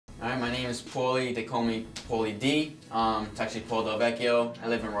All right, my name is Pauly. They call me Pauly D. It's actually Paul Del Vecchio. I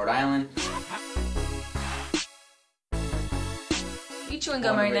live in Rhode Island. You chewing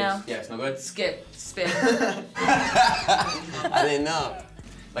gum right now? Yeah, it's no good? Skip. Spit. I didn't know.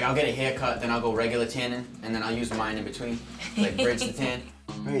 Like, I'll get a haircut, then I'll go regular tanning, and then I'll use mine in between, like bridge the tan.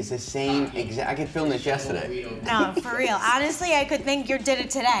 Right, it's the same exact. I could film this yesterday. No, for real. Honestly, I could think you did it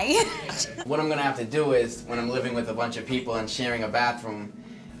today. What I'm gonna have to do is, when I'm living with a bunch of people and sharing a bathroom,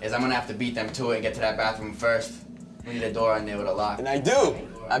 is I'm gonna have to beat them to it and get to that bathroom first. We need a door in there with a lock. And I do.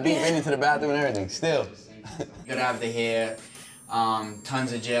 I beat Vinny to the bathroom and everything, still. You gotta have the hair,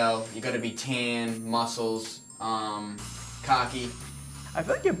 tons of gel. You gotta be tan, muscles, cocky. I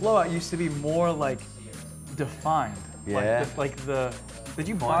feel like your blowout used to be more like defined. Yeah. Did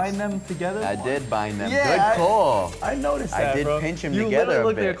you bind them together? I did bind them. Yeah, Good call. I noticed that, I did bro. pinch them you together literally a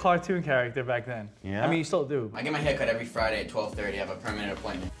looked bit. like a cartoon character back then. Yeah. I mean, you still do. I get my hair cut every Friday at 12:30. I have a permanent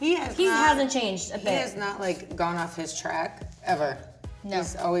appointment. He hasn't changed a He bit. has not like gone off his track ever. No.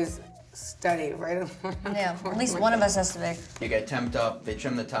 He's always steady, right? Yeah, at least one of us has to be. You get temped up, they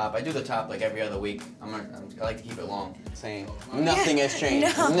trim the top. I do the top like every other week. I like to keep it long. Same. Nothing has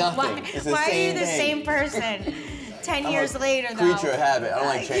changed. No. Nothing. It's the Why are you same the thing. same person 10 years later, though? Creature of habit. I don't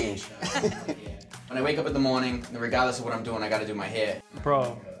like change. When I wake up in the morning, regardless of what I'm doing, I gotta do my hair.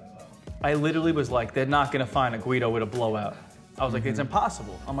 Bro, I literally was like, they're not gonna find a Guido with a blowout. I was like, it's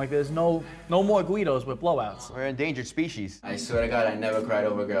impossible. I'm like, there's no more Guidos with blowouts. We're an endangered species. I swear to God, I never cried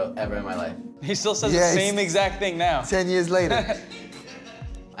over a girl ever in my life. He still says the same exact thing now. 10 years later.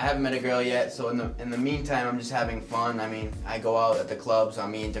 I haven't met a girl yet, so in the meantime, I'm just having fun. I mean, I go out at the clubs,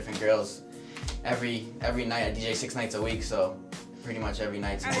 I'm meeting different girls. Every night, I DJ 6 nights a week, so pretty much every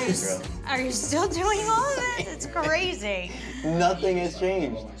night's a different girl. Are you still doing all of this? It's crazy. Nothing has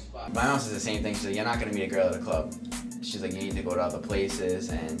changed. My mom says the same thing. She's like, you're not gonna meet a girl at a club. She's like, you need to go to other places,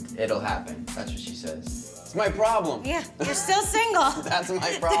 and it'll happen. That's what she says. It's my problem. Yeah, you're still single. That's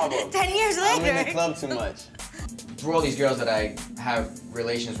my problem. 10 years later. I'm in the club too much. For all these girls that I have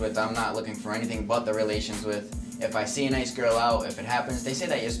relations with, I'm not looking for anything but the relations with. If I see a nice girl out, if it happens, they say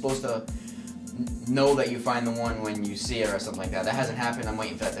that you're supposed to know that you find the one when you see her or something like that. That hasn't happened. I'm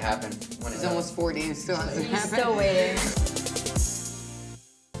waiting for that to happen. When He's almost 40 and still hasn't happened. Still waiting.